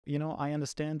I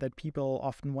understand that people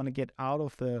often want to get out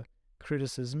of the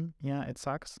criticism. Yeah, it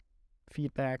sucks.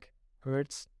 Feedback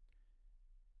hurts,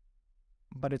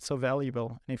 but it's so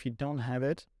valuable. And if you don't have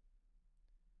it,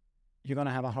 you're going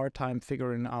to have a hard time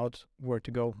figuring out where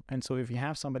to go. And so if you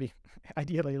have somebody,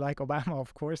 ideally like Obama,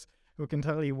 of course, who can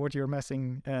tell you what you're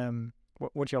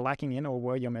what you're lacking in or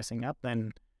where you're messing up,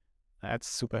 then that's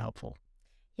super helpful.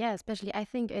 Yeah, especially I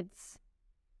think it's,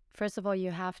 first of all,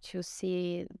 you have to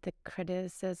see the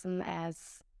criticism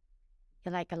as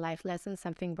like a life lesson,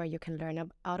 something where you can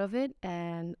learn out of it.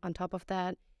 And on top of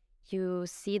that, you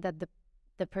see that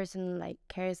the person like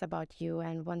cares about you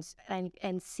and wants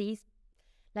and sees.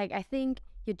 Like, I think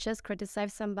you just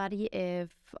criticize somebody if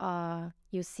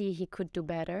you see he could do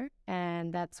better,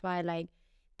 and that's why like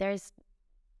there's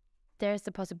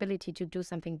the possibility to do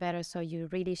something better. So you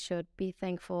really should be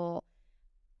thankful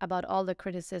about all the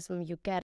criticism you get